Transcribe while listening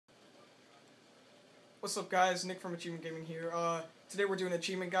What's up guys, Nick from Achievement Gaming here. Today we're doing an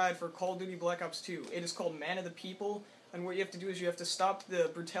achievement guide for Call of Duty Black Ops 2. It is called Man of the People, and what you have to do is you have to stop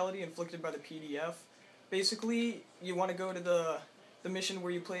the brutality inflicted by the PDF. Basically, you want to go to the mission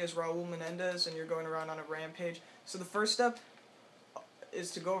where you play as Raul Menendez and you're going around on a rampage. So the first step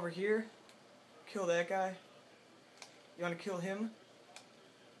is to go over here, kill that guy. You want to kill him.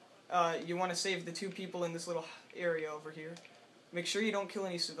 You want to save the two people in this little area over here. Make sure you don't kill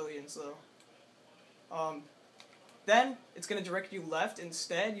any civilians though. Then it's going to direct you left.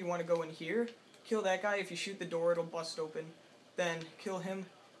 Instead, you want to go in here, kill that guy. If you shoot the door, it'll bust open. Then kill him.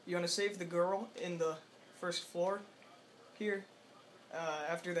 You want to save the girl in the first floor here.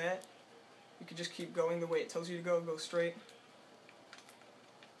 After that, you can just keep going the way it tells you to go. Go straight.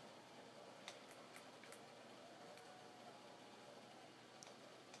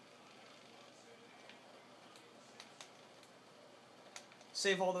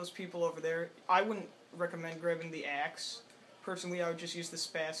 Save all those people over there. I wouldn't recommend grabbing the axe. Personally, I would just use the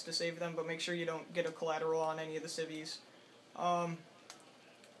spats to save them, but make sure you don't get a collateral on any of the civvies.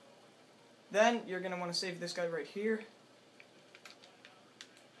 Then you're going to want to save this guy right here.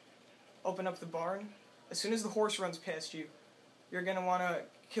 Open up the barn. As soon as the horse runs past you, you're going to want to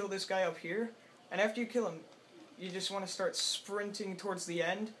kill this guy up here. And after you kill him, you just want to start sprinting towards the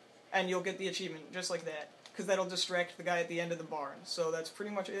end, and you'll get the achievement, just like that. Because that'll distract the guy at the end of the barn. So that's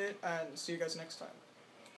pretty much it, and see you guys next time.